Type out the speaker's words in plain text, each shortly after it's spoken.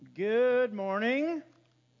Good morning.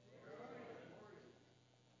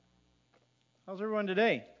 How's everyone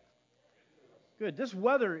today? Good. This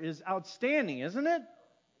weather is outstanding, isn't it?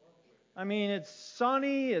 I mean, it's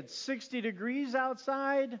sunny, it's 60 degrees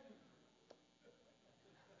outside.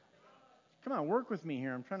 Come on, work with me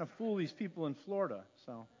here. I'm trying to fool these people in Florida,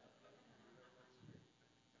 so.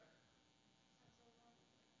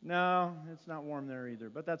 No, it's not warm there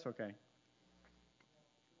either, but that's okay.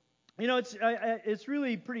 You know, it's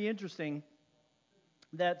really pretty interesting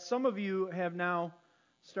that some of you have now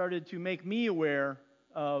started to make me aware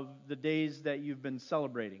of the days that you've been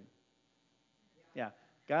celebrating. Yeah,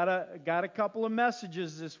 got a couple of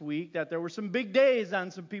messages this week that there were some big days on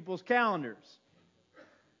some people's calendars,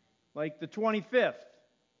 like the 25th.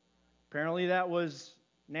 Apparently that was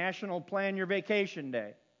National Plan Your Vacation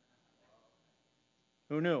Day.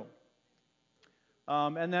 Who knew?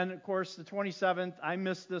 And then, of course, the 27th, I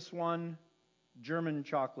missed this one, German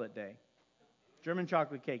Chocolate Day. German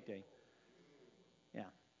Chocolate Cake Day. Yeah.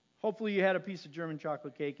 Hopefully you had a piece of German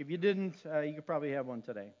chocolate cake. If you didn't, you could probably have one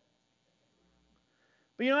today.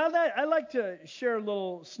 But, you know, I like to share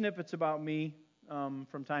little snippets about me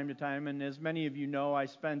from time to time. And as many of you know, I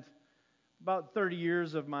spent about 30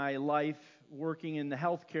 years of my life working in the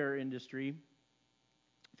healthcare industry.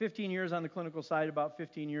 15 years on the clinical side, about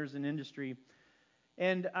 15 years in industry.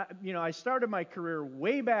 And, I started my career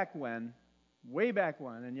way back when,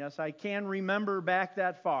 and yes, I can remember back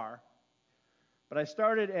that far, but I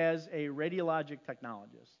started as a radiologic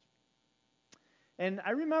technologist. And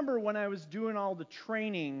I remember when I was doing all the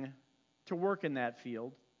training to work in that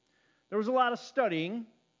field, there was a lot of studying,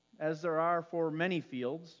 as there are for many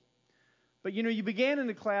fields. But, you began in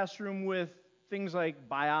the classroom with things like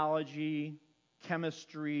biology,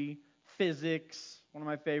 chemistry, physics, one of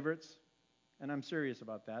my favorites. And I'm serious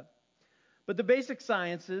about that. But the basic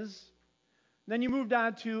sciences, then you moved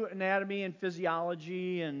on to anatomy and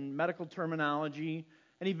physiology and medical terminology,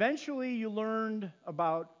 and eventually you learned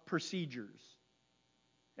about procedures.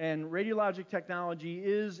 And radiologic technology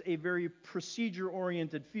is a very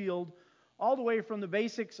procedure-oriented field, all the way from the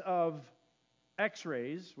basics of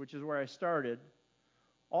X-rays, which is where I started,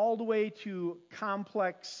 all the way to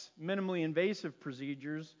complex, minimally invasive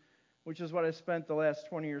procedures, which is what I spent the last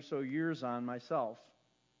 20 or so years on myself.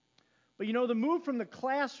 But the move from the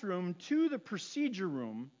classroom to the procedure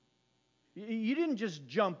room, you didn't just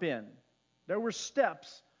jump in. There were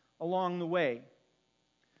steps along the way.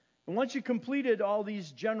 And once you completed all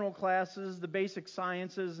these general classes, the basic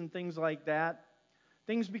sciences and things like that,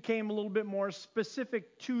 things became a little bit more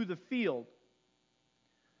specific to the field.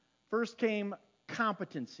 First came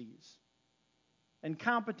competencies. And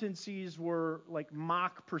competencies were like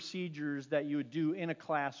mock procedures that you would do in a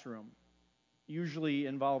classroom, usually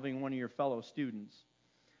involving one of your fellow students.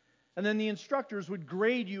 And then the instructors would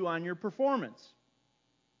grade you on your performance.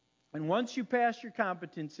 And once you passed your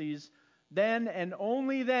competencies, then and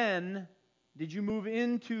only then did you move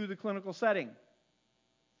into the clinical setting.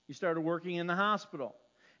 You started working in the hospital.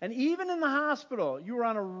 And even in the hospital, you were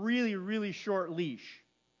on a really, really short leash.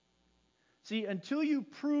 See, until you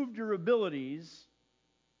proved your abilities,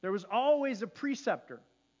 there was always a preceptor.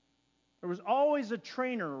 There was always a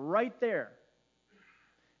trainer right there.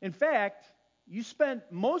 In fact, you spent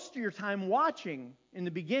most of your time watching in the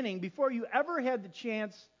beginning before you ever had the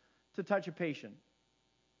chance to touch a patient.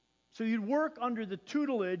 So you'd work under the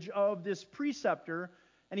tutelage of this preceptor,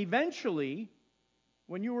 and eventually,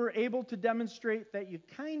 when you were able to demonstrate that you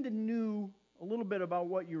kind of knew a little bit about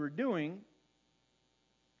what you were doing,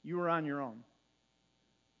 you were on your own.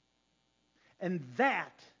 And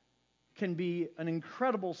that can be an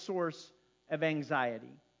incredible source of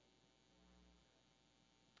anxiety.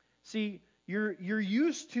 See, you're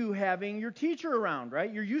used to having your teacher around,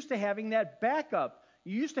 right? You're used to having that backup.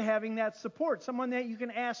 You're used to having that support, someone that you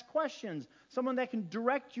can ask questions, someone that can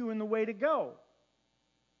direct you in the way to go.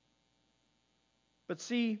 But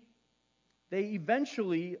see, they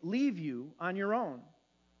eventually leave you on your own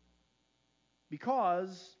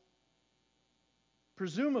because,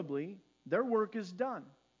 presumably, their work is done.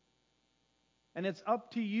 And it's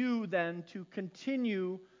up to you then to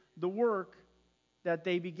continue the work that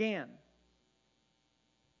they began.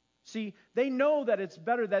 See, they know that it's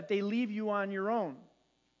better that they leave you on your own,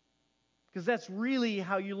 because that's really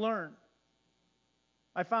how you learn.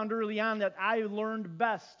 I found early on that I learned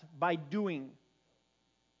best by doing.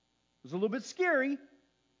 It was a little bit scary,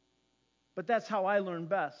 but that's how I learned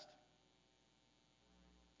best.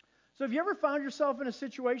 So have you ever found yourself in a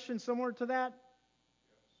situation similar to that?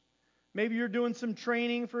 Maybe you're doing some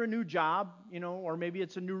training for a new job, or maybe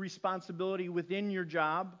it's a new responsibility within your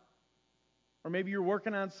job, or maybe you're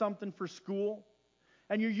working on something for school.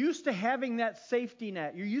 And you're used to having that safety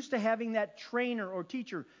net. You're used to having that trainer or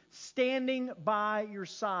teacher standing by your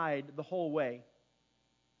side the whole way.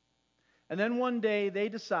 And then one day they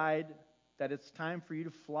decide that it's time for you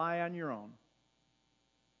to fly on your own.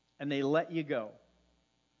 And they let you go.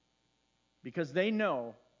 Because they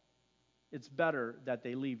know it's better that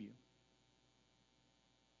they leave you.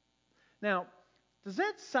 Now, does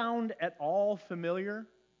that sound at all familiar?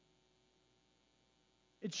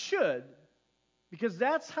 It should, because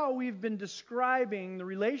that's how we've been describing the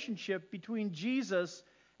relationship between Jesus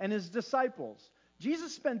and his disciples.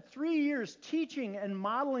 Jesus spent 3 years teaching and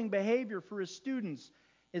modeling behavior for his students,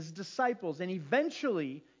 his disciples, and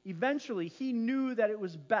eventually he knew that it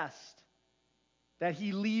was best that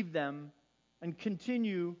he leave them and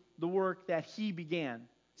continue the work that he began.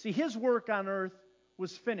 See, his work on earth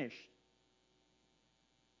was finished.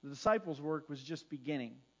 The disciples' work was just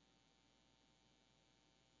beginning.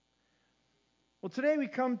 Well, today we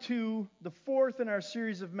come to the fourth in our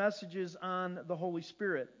series of messages on the Holy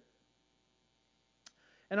Spirit.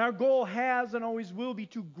 And our goal has and always will be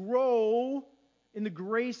to grow in the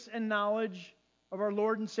grace and knowledge of our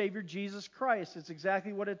Lord and Savior Jesus Christ. It's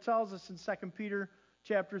exactly what it tells us in 2 Peter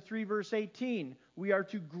chapter 3, verse 18. We are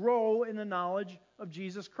to grow in the knowledge of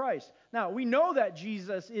Jesus Christ. Now, we know that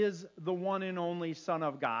Jesus is the one and only Son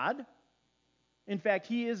of God. In fact,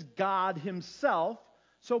 he is God himself.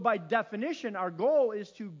 So by definition, our goal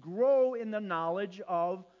is to grow in the knowledge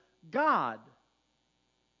of God.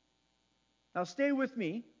 Now stay with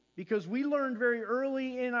me, because we learned very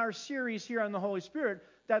early in our series here on the Holy Spirit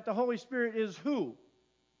that the Holy Spirit is who?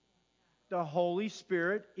 The Holy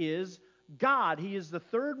Spirit is God. He is the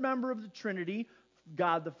third member of the Trinity,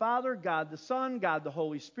 God the Father, God the Son, God the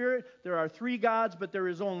Holy Spirit. There are three gods, but there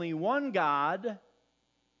is only one God,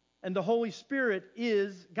 and the Holy Spirit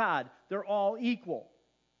is God. They're all equal.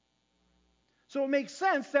 So it makes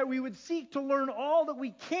sense that we would seek to learn all that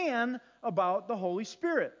we can about the Holy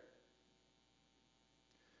Spirit.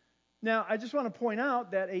 Now, I just want to point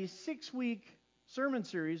out that a 6-week sermon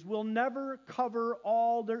series will never cover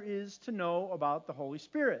all there is to know about the Holy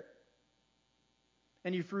Spirit.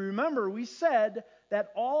 And if you remember, we said that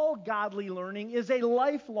all godly learning is a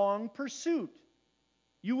lifelong pursuit.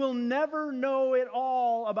 You will never know it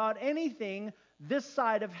all about anything this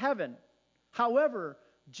side of heaven. However,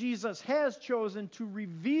 Jesus has chosen to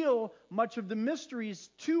reveal much of the mysteries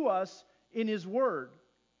to us in his Word.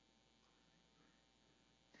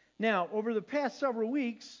 Now, over the past several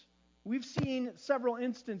weeks, we've seen several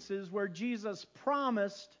instances where Jesus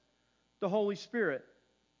promised the Holy Spirit.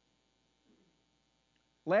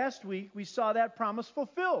 Last week, we saw that promise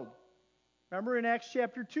fulfilled. Remember in Acts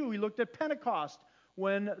chapter 2, we looked at Pentecost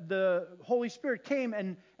when the Holy Spirit came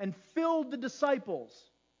and filled the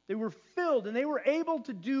disciples. They were filled and they were able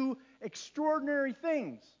to do extraordinary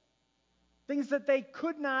things. Things that they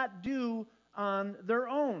could not do on their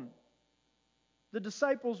own. The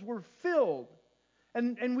disciples were filled.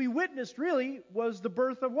 And we witnessed, really, was the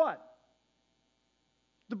birth of what?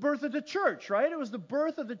 The birth of the church, right? It was the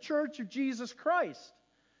birth of the church of Jesus Christ.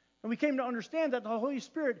 And we came to understand that the Holy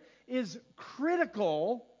Spirit is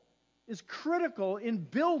critical in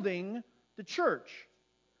building the church.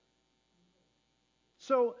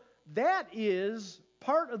 So that is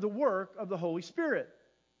part of the work of the Holy Spirit.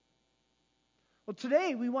 Well,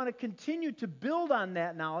 today we want to continue to build on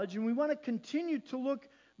that knowledge, and we want to continue to look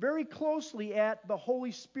very closely at the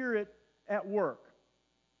Holy Spirit at work.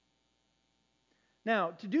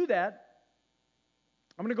 Now, to do that,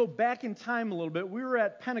 I'm going to go back in time a little bit. We were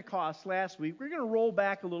at Pentecost last week. We're going to roll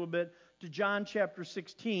back a little bit to John chapter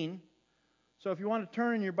 16. So if you want to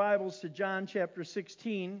turn in your Bibles to John chapter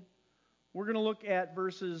 16, we're going to look at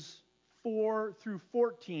verses 4 through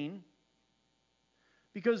 14.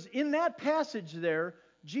 Because in that passage there,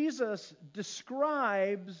 Jesus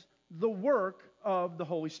describes the work of the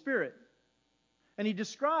Holy Spirit. And he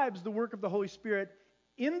describes the work of the Holy Spirit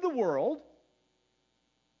in the world,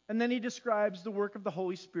 and then he describes the work of the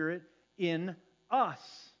Holy Spirit in us.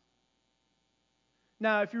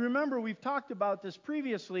 Now, if you remember, we've talked about this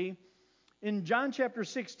previously in John chapter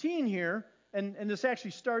 16 here, and this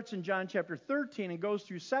actually starts in John chapter 13 and goes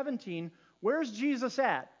through 17. Where's Jesus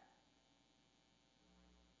at?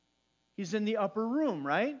 He's in the upper room,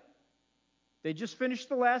 right? They just finished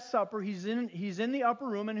the Last Supper. He's in the upper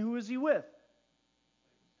room, and who is he with?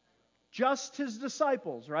 Just his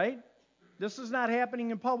disciples, right? This is not happening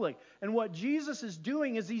in public. And what Jesus is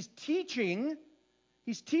doing is he's teaching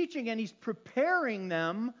and he's preparing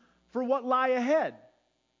them for what lie ahead.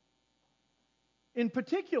 In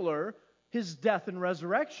particular, his death and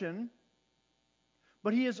resurrection,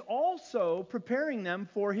 but he is also preparing them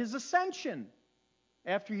for his ascension.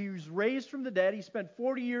 After he was raised from the dead, he spent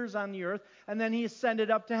 40 years on the earth, and then he ascended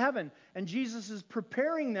up to heaven. And Jesus is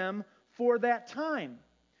preparing them for that time.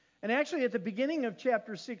 And actually, at the beginning of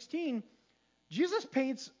chapter 16, Jesus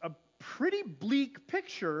paints a pretty bleak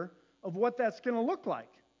picture of what that's going to look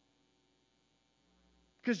like.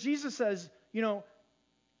 Because Jesus says, you're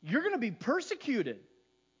going to be persecuted.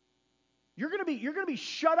 You're going to be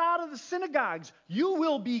shut out of the synagogues. You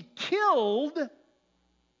will be killed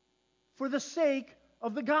for the sake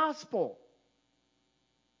of the gospel.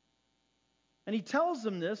 And he tells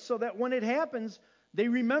them this so that when it happens, they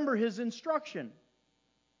remember his instruction.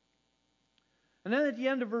 And then at the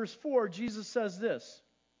end of verse 4, Jesus says this: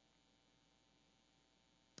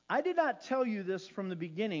 I did not tell you this from the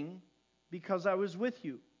beginning because I was with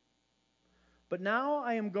you. But now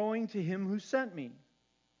I am going to him who sent me.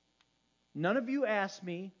 None of you asked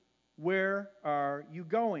me, where are you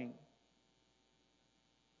going?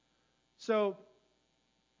 So,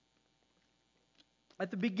 at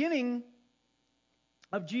the beginning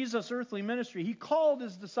of Jesus' earthly ministry, he called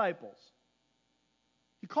his disciples.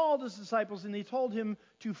 He called his disciples and he told him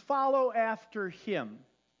to follow after him.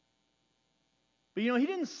 But he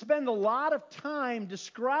didn't spend a lot of time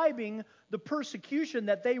describing the persecution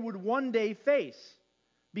that they would one day face.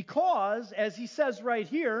 Because, as he says right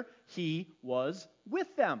here, he was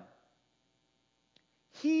with them.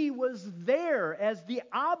 He was there as the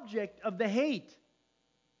object of the hate.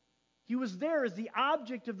 He was there as the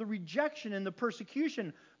object of the rejection and the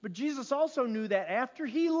persecution. But Jesus also knew that after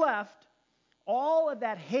he left, all of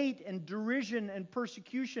that hate and derision and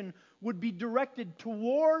persecution would be directed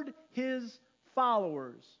toward his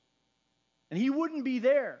followers. And he wouldn't be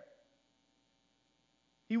there.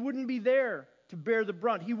 He wouldn't be there to bear the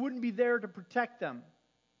brunt. He wouldn't be there to protect them.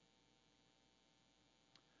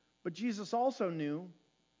 But Jesus also knew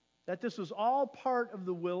that this was all part of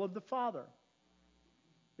the will of the Father.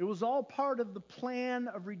 It was all part of the plan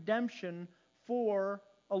of redemption for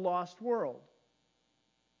a lost world.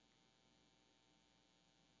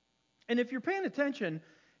 And if you're paying attention,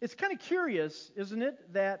 it's kind of curious, isn't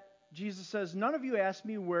it, that Jesus says, none of you asked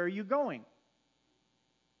me, where are you going?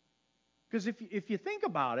 Because if you think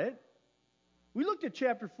about it, we looked at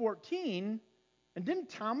chapter 14, and didn't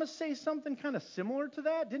Thomas say something kind of similar to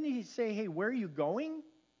that? Didn't he say, hey, where are you going?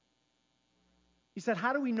 He said,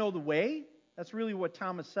 how do we know the way? That's really what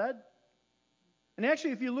Thomas said. And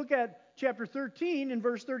actually, if you look at chapter 13 in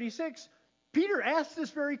verse 36, Peter asked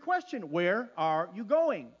this very question, where are you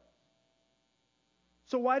going?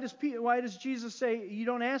 So why does Jesus say, you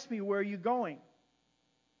don't ask me, where are you going?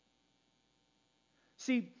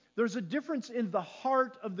 See, there's a difference in the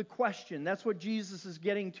heart of the question. That's what Jesus is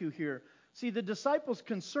getting to here. See, the disciples'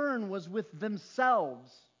 concern was with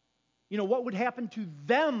themselves. What would happen to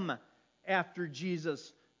them after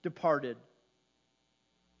Jesus departed?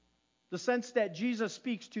 The sense that Jesus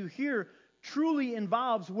speaks to here truly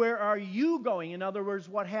involves, where are you going? In other words,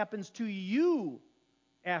 what happens to you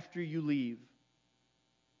after you leave?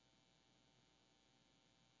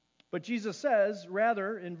 But Jesus says,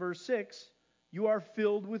 rather, in verse 6, you are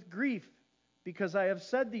filled with grief because I have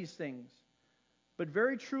said these things. But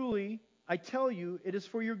very truly, I tell you, it is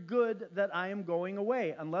for your good that I am going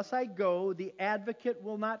away. Unless I go, the advocate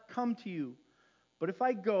will not come to you. But if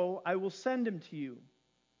I go, I will send him to you.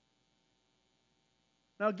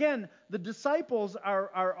 Now again, the disciples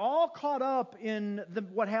are all caught up in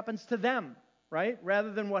what happens to them, right?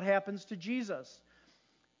 Rather than what happens to Jesus.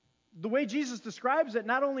 The way Jesus describes it,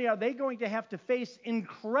 not only are they going to have to face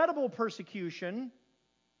incredible persecution,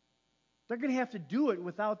 they're going to have to do it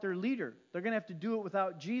without their leader. They're going to have to do it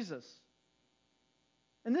without Jesus.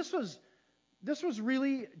 And this was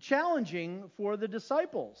really challenging for the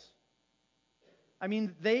disciples. I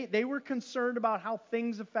mean, they were concerned about how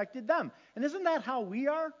things affected them. And isn't that how we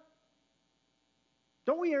are?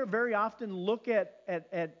 Don't we very often look at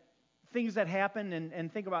things that happen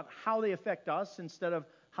and think about how they affect us instead of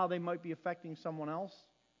how they might be affecting someone else?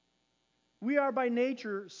 We are by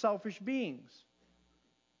nature selfish beings.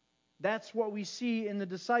 That's what we see in the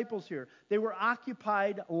disciples here. They were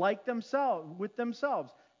occupied with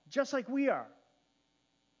themselves, just like we are.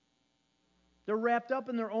 They're wrapped up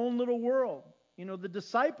in their own little world. The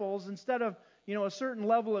disciples, instead of, a certain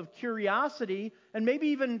level of curiosity and maybe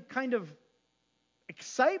even kind of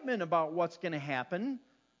excitement about what's going to happen,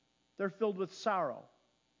 they're filled with sorrow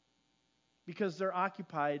because they're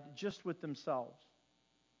occupied just with themselves,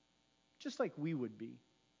 just like we would be.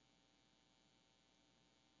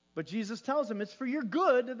 But Jesus tells them, it's for your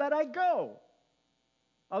good that I go.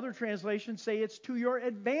 Other translations say it's to your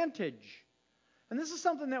advantage. And this is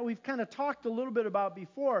something that we've kind of talked a little bit about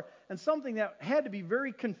before, and something that had to be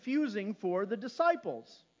very confusing for the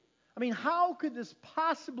disciples. I mean, how could this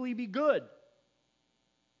possibly be good?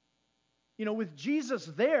 You know, with Jesus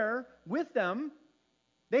there with them,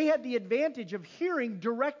 they had the advantage of hearing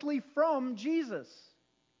directly from Jesus.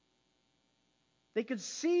 They could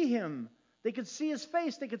see him. They could see his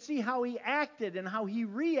face. They could see how he acted and how he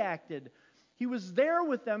reacted. He was there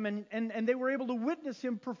with them, and they were able to witness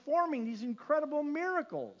him performing these incredible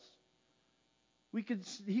miracles. They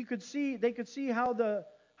could see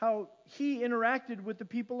how he interacted with the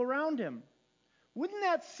people around him. Wouldn't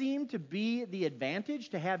that seem to be the advantage,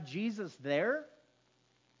 to have Jesus there?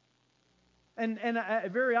 And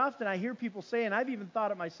very often I hear people say, and I've even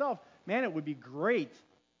thought it myself, man, it would be great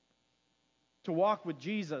to walk with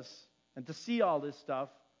Jesus and to see all this stuff.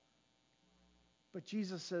 But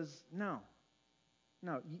Jesus says, no,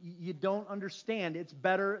 you don't understand. It's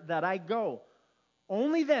better that I go.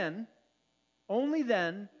 Only then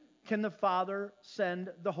can the Father send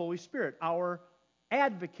the Holy Spirit, our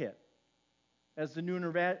advocate, as the New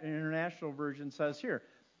International Version says here.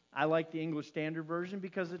 I like the English Standard Version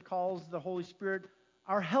because it calls the Holy Spirit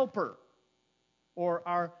our helper, or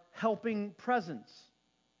our helping presence.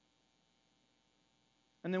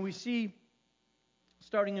 And then we see,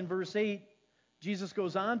 starting in verse 8, Jesus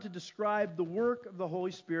goes on to describe the work of the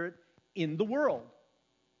Holy Spirit in the world.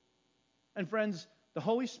 And friends, the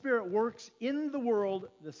Holy Spirit works in the world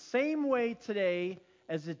the same way today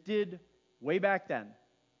as it did way back then.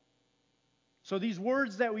 So these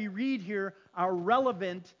words that we read here are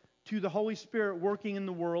relevant to the Holy Spirit working in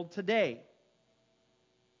the world today.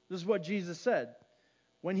 This is what Jesus said.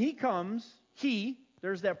 When he comes, he,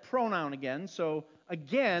 there's that pronoun again. So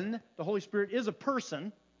again, the Holy Spirit is a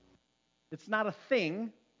person. It's not a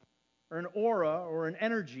thing or an aura or an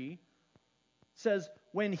energy. It says,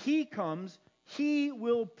 when he comes, he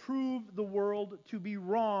will prove the world to be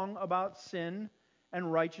wrong about sin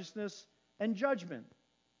and righteousness and judgment.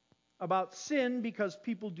 About sin, because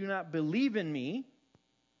people do not believe in me.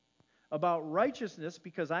 About righteousness,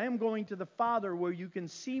 because I am going to the Father where you can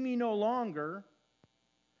see me no longer.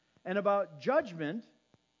 And about judgment,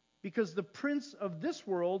 because the prince of this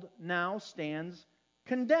world now stands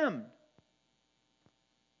condemned.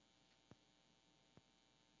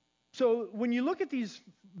 So when you look at these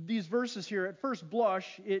verses here, at first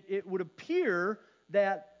blush, it would appear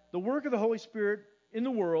that the work of the Holy Spirit in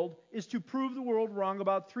the world is to prove the world wrong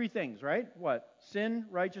about three things, right? What? Sin,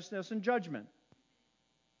 righteousness, and judgment.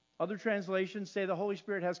 Other translations say the Holy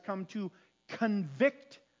Spirit has come to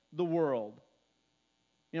convict the world.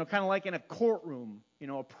 You know, kind of like in a courtroom, you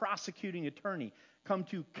know, a prosecuting attorney, come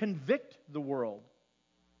to convict the world.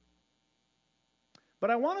 But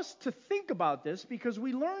I want us to think about this because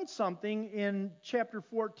we learned something in chapter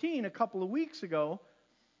 14 a couple of weeks ago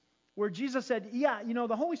where Jesus said, yeah, you know,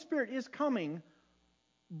 the Holy Spirit is coming,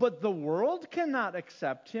 but the world cannot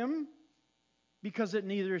accept him because it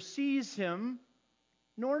neither sees him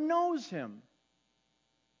nor knows him.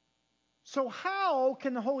 So how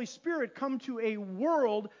can the Holy Spirit come to a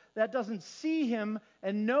world that doesn't see him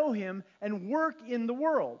and know him and work in the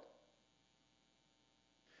world?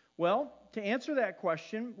 Well, to answer that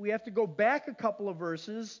question, we have to go back a couple of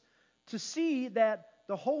verses to see that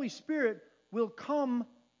the Holy Spirit will come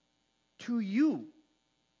to you.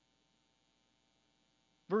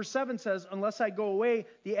 Verse 7 says, unless I go away,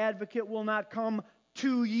 the advocate will not come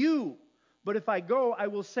to you. But if I go, I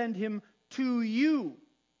will send him to you.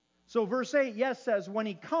 So verse 8, yes, says when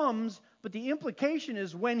he comes, but the implication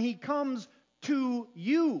is when he comes to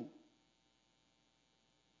you.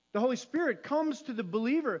 The Holy Spirit comes to the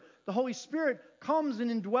believer. The Holy Spirit comes and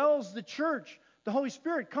indwells the church. The Holy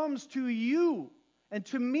Spirit comes to you and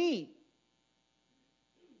to me.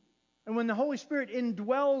 And when the Holy Spirit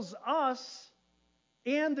indwells us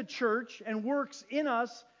and the church and works in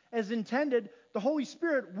us as intended, the Holy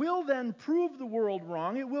Spirit will then prove the world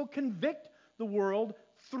wrong. It will convict the world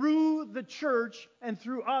through the church and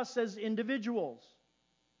through us as individuals.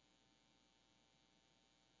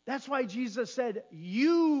 That's why Jesus said,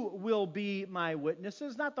 you will be my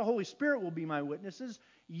witnesses. Not the Holy Spirit will be my witnesses.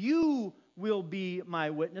 You will be my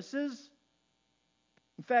witnesses.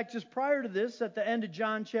 In fact, just prior to this, at the end of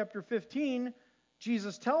John chapter 15,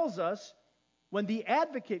 Jesus tells us, when the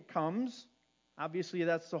advocate comes, obviously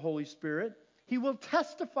that's the Holy Spirit, he will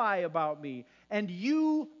testify about me, and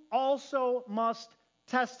you also must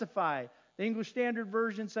testify. The English Standard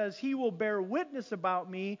Version says, he will bear witness about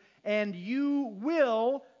me, and you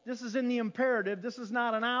will, this is in the imperative, this is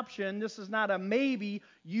not an option, this is not a maybe,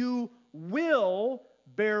 you will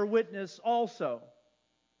bear witness also.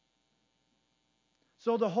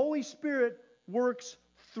 So the Holy Spirit works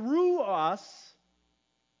through us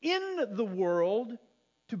in the world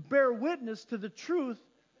to bear witness to the truth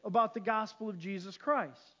about the gospel of Jesus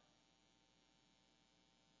Christ.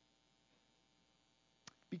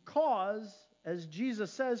 Because, as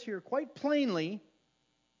Jesus says here quite plainly,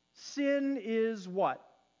 sin is what?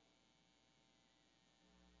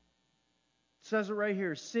 It says it right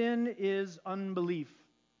here. Sin is unbelief.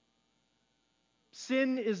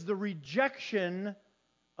 Sin is the rejection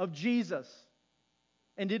of Jesus.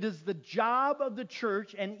 And it is the job of the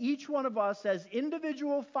church and each one of us as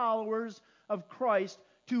individual followers of Christ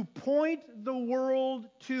to point the world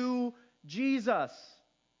to Jesus.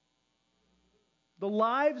 The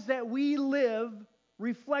lives that we live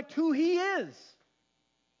reflect who He is.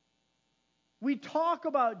 We talk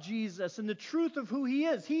about Jesus and the truth of who He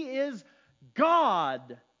is. He is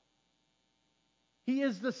God. He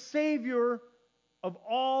is the Savior of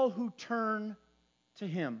all who turn to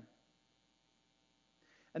Him.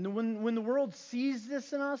 And when the world sees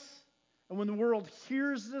this in us, and when the world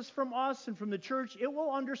hears this from us and from the church, it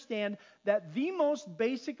will understand that the most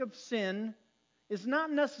basic of sin is not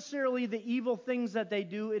necessarily the evil things that they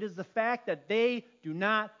do. It is the fact that they do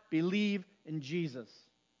not believe in Jesus.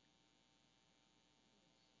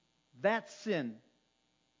 That's sin.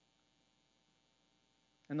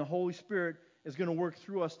 And the Holy Spirit is going to work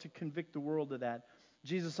through us to convict the world of that.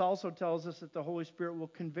 Jesus also tells us that the Holy Spirit will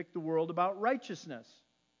convict the world about righteousness.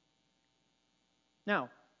 Now,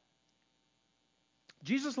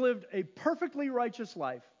 Jesus lived a perfectly righteous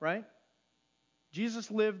life, right?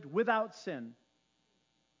 Jesus lived without sin.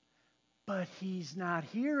 But He's not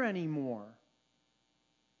here anymore.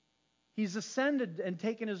 He's ascended and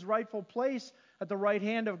taken His rightful place at the right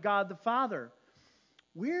hand of God the Father.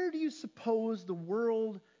 Where do you suppose the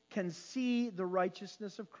world can see the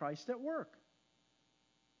righteousness of Christ at work?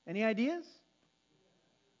 Any ideas?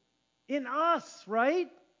 In us, right?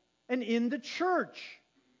 And in the church.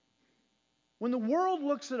 When the world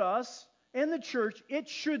looks at us and the church, it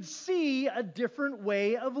should see a different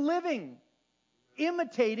way of living,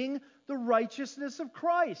 imitating the righteousness of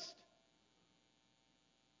Christ.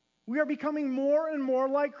 We are becoming more and more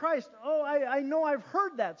like Christ. Oh, I know I've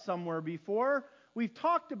heard that somewhere before. We've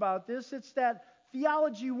talked about this. It's that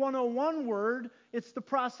Theology 101 word. It's the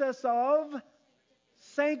process of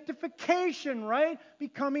sanctification, right?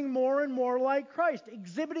 Becoming more and more like Christ,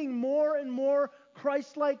 exhibiting more and more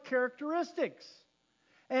Christ-like characteristics.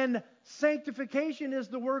 And sanctification is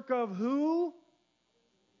the work of who?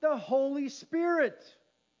 The Holy Spirit.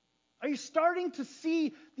 Are you starting to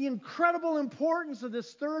see the incredible importance of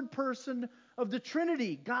this third person of the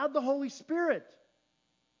Trinity, God the Holy Spirit?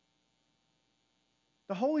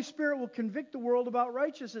 The Holy Spirit will convict the world about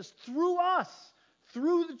righteousness through us,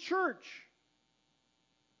 through the church.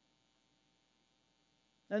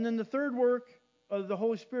 And then the third work of the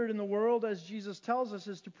Holy Spirit in the world, as Jesus tells us,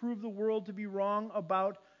 is to prove the world to be wrong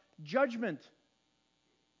about judgment.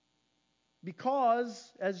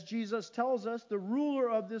 Because, as Jesus tells us, the ruler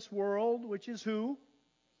of this world, which is who?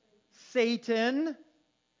 Satan,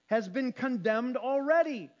 has been condemned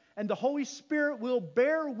already. And the Holy Spirit will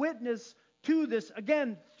bear witness to this,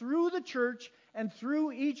 again, through the church and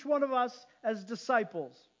through each one of us as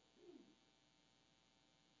disciples.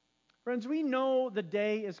 Friends, we know the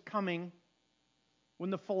day is coming when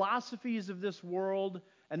the philosophies of this world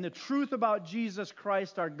and the truth about Jesus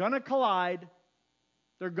Christ are going to collide.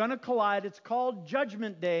 They're going to collide. It's called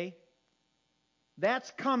Judgment Day.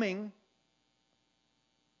 That's coming.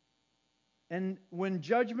 And when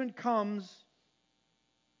judgment comes,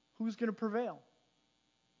 who's going to prevail?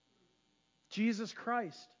 Jesus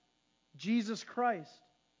Christ. Jesus Christ.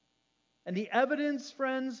 And the evidence,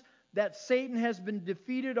 friends, that Satan has been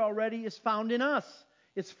defeated already is found in us.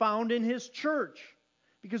 It's found in His church.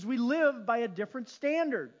 Because we live by a different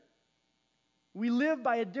standard. We live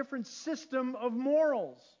by a different system of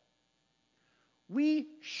morals. We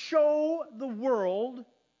show the world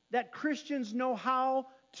that Christians know how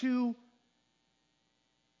to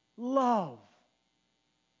love.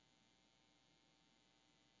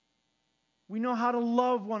 We know how to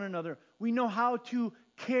love one another. We know how to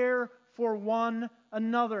care for one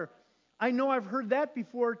another. I know I've heard that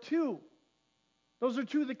before too. Those are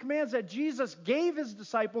two of the commands that Jesus gave His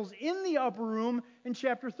disciples in the upper room in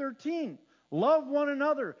chapter 13. Love one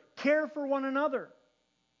another. Care for one another.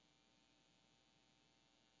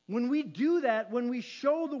 When we do that, when we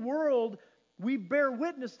show the world, we bear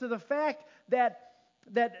witness to the fact that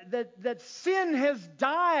sin has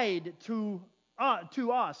died to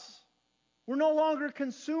us. We're no longer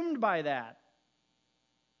consumed by that.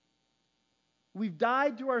 We've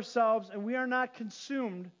died to ourselves, and we are not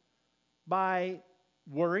consumed by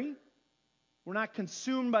worry. We're not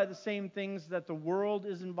consumed by the same things that the world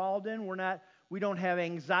is involved in. We don't have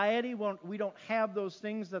anxiety. We don't have those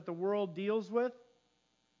things that the world deals with.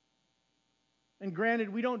 And granted,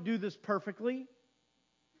 we don't do this perfectly.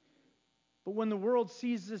 But when the world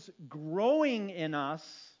sees this growing in us,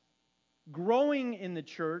 growing in the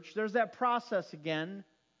church, there's that process again.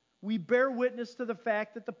 We bear witness to the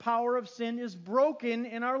fact that the power of sin is broken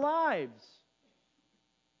in our lives.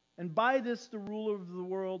 And by this, the ruler of the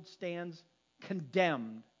world stands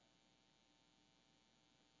condemned.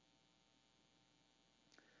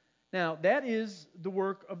 Now, that is the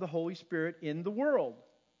work of the Holy Spirit in the world.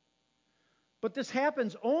 But this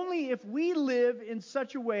happens only if we live in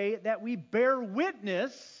such a way that we bear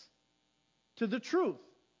witness to the truth.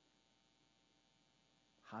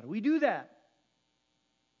 How do we do that?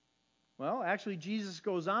 Well, actually, Jesus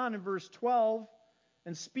goes on in verse 12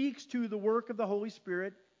 and speaks to the work of the Holy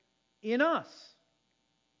Spirit in us.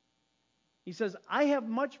 He says, I have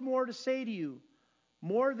much more to say to you,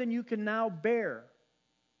 more than you can now bear.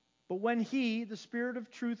 But when He, the Spirit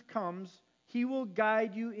of truth, comes, He will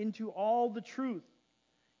guide you into all the truth.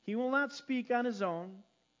 He will not speak on His own.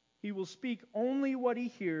 He will speak only what He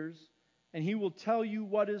hears, and He will tell you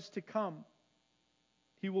what is to come.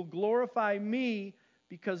 He will glorify Me,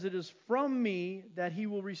 because it is from Me that He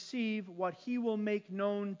will receive what He will make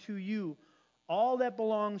known to you. All that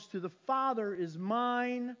belongs to the Father is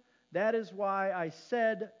mine. That is why I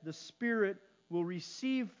said the Spirit will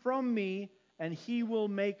receive from Me, and He will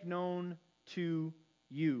make known to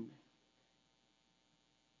you.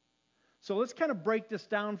 So let's kind of break this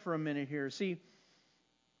down for a minute here. See,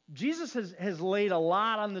 Jesus has laid a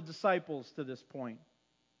lot on the disciples to this point.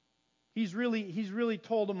 He's really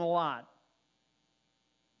told them a lot.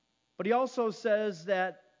 But He also says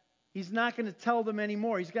that He's not going to tell them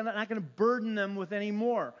anymore. He's not going to burden them with any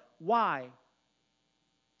more. Why?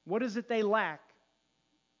 What is it they lack?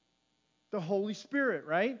 The Holy Spirit,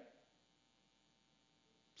 right?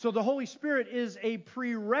 So the Holy Spirit is a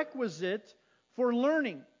prerequisite for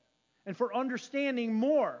learning and for understanding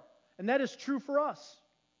more. And that is true for us.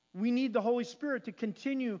 We need the Holy Spirit to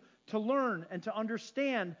continue to learn and to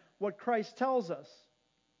understand what Christ tells us.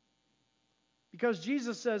 Because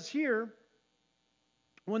Jesus says here,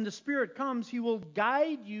 when the Spirit comes, He will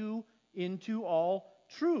guide you into all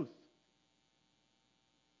truth.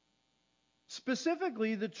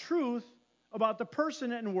 Specifically, the truth about the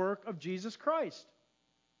person and work of Jesus Christ.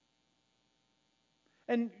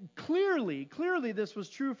 And clearly this was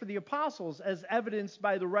true for the apostles, as evidenced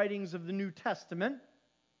by the writings of the New Testament.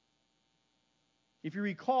 If you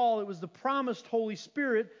recall, it was the promised Holy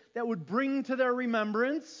Spirit that would bring to their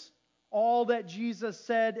remembrance all that Jesus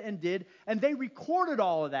said and did, and they recorded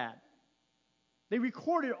all of that. They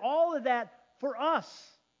recorded all of that for us.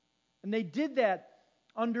 And they did that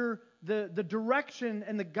under the direction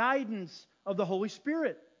and the guidance of the Holy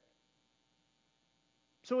Spirit.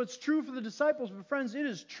 So it's true for the disciples, but friends, it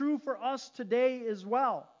is true for us today as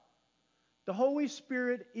well. The Holy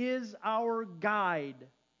Spirit is our guide.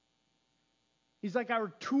 He's like our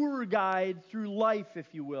tour guide through life,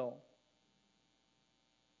 if you will.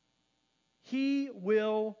 He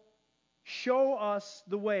will show us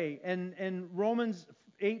the way. And Romans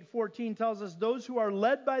 8:14 tells us, those who are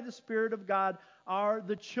led by the Spirit of God are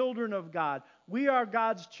the children of God. We are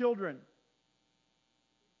God's children,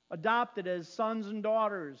 adopted as sons and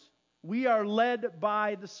daughters. We are led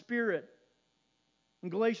by the Spirit. In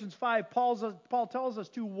Galatians 5, Paul tells us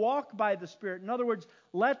to walk by the Spirit. In other words,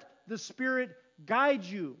 let the Spirit guide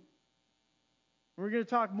you. We're going to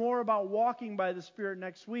talk more about walking by the Spirit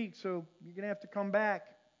next week, so you're going to have to come back.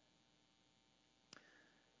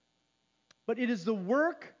 But it is the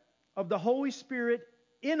work of the Holy Spirit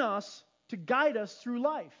in us to guide us through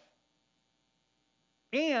life.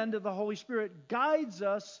 And the Holy Spirit guides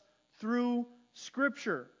us through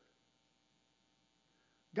Scripture.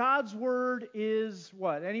 God's Word is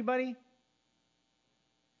what? Anybody?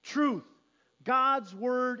 Truth. God's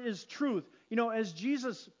Word is truth. You know, as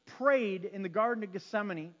Jesus prayed in the Garden of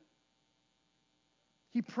Gethsemane,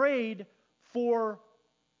 He prayed for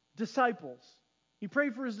disciples. He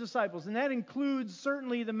prayed for His disciples, and that includes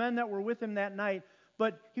certainly the men that were with Him that night,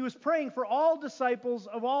 but He was praying for all disciples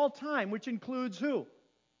of all time, which includes who?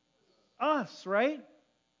 Us, right?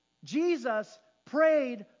 Jesus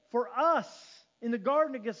prayed for us in the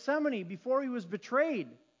Garden of Gethsemane before He was betrayed.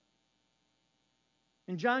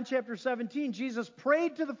 In John chapter 17, Jesus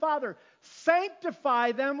prayed to the Father,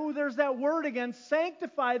 sanctify them. Ooh, there's that word again.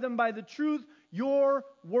 Sanctify them by the truth. Your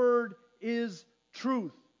word is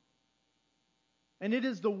truth. And it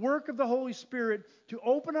is the work of the Holy Spirit to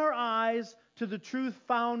open our eyes to the truth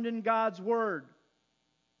found in God's Word.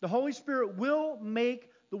 The Holy Spirit will make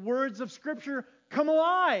the words of Scripture come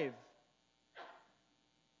alive.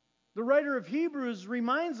 The writer of Hebrews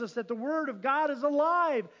reminds us that the Word of God is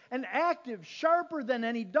alive and active, sharper than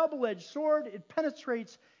any double-edged sword. It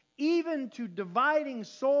penetrates even to dividing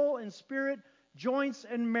soul and spirit, joints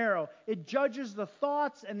and marrow. It judges the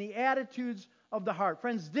thoughts and the attitudes of the heart.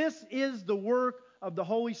 Friends, this is the work of the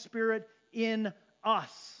Holy Spirit in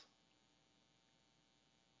us.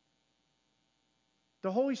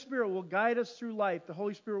 The Holy Spirit will guide us through life. The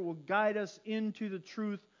Holy Spirit will guide us into the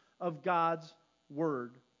truth of God's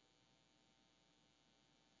Word.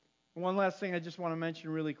 One last thing I just want to mention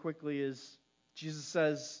really quickly is Jesus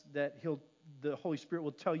says that the Holy Spirit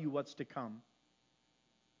will tell you what's to come.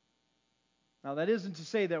 Now, that isn't to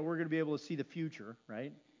say that we're going to be able to see the future,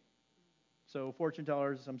 right? So, fortune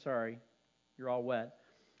tellers, I'm sorry, you're all wet.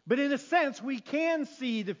 But in a sense, we can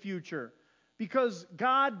see the future because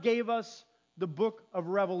God gave us the book of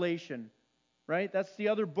Revelation, right? That's the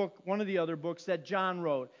other book, one of the other books that John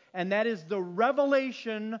wrote. And that is the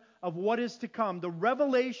revelation of what is to come, the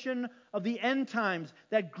revelation of the end times,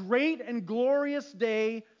 that great and glorious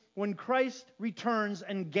day when Christ returns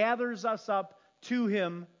and gathers us up to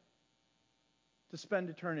Him to spend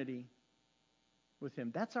eternity with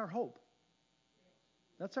Him. That's our hope.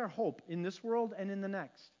 That's our hope in this world and in the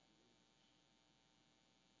next.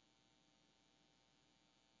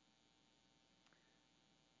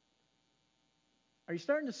 Are you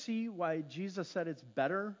starting to see why Jesus said it's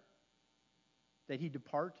better that He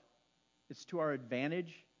depart? It's to our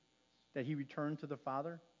advantage that He return to the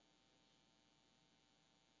Father.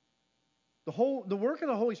 The work of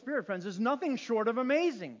the Holy Spirit, friends, is nothing short of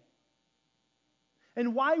amazing.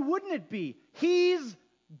 And why wouldn't it be? He's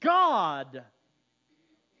God.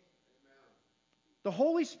 The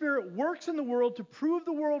Holy Spirit works in the world to prove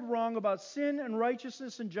the world wrong about sin and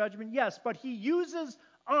righteousness and judgment. Yes, but He uses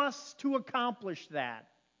us to accomplish that.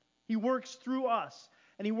 He works through us.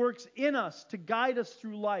 And He works in us to guide us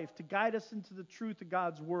through life, to guide us into the truth of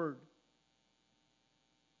God's Word.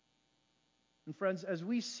 And friends, as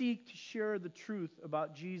we seek to share the truth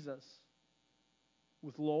about Jesus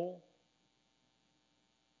with Lowell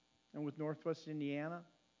and with Northwest Indiana,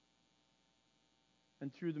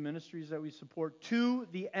 and through the ministries that we support to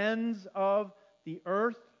the ends of the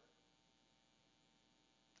earth,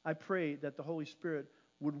 I pray that the Holy Spirit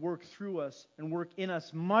would work through us and work in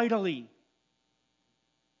us mightily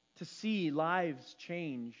to see lives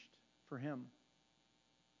changed for Him.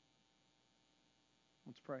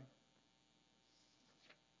 Let's pray.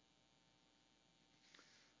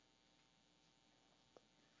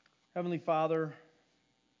 Heavenly Father,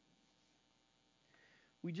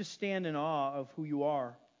 we just stand in awe of who You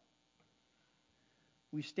are.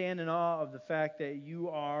 We stand in awe of the fact that You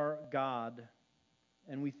are God.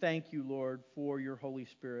 And we thank You, Lord, for Your Holy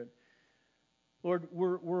Spirit. Lord,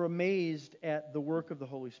 we're amazed at the work of the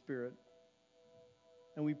Holy Spirit.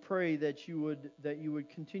 And we pray that you would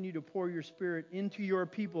continue to pour Your Spirit into Your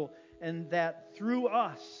people, and that through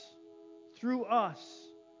us,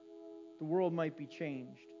 the world might be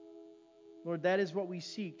changed. Lord, that is what we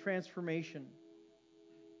seek, transformation.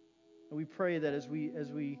 And we pray that as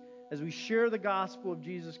we share the gospel of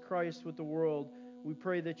Jesus Christ with the world, we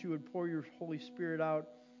pray that You would pour Your Holy Spirit out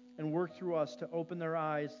and work through us to open their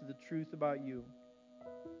eyes to the truth about You.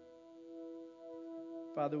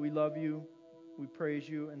 Father, we love You, we praise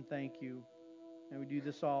You, and thank You. And we do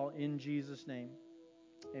this all in Jesus' name.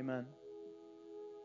 Amen.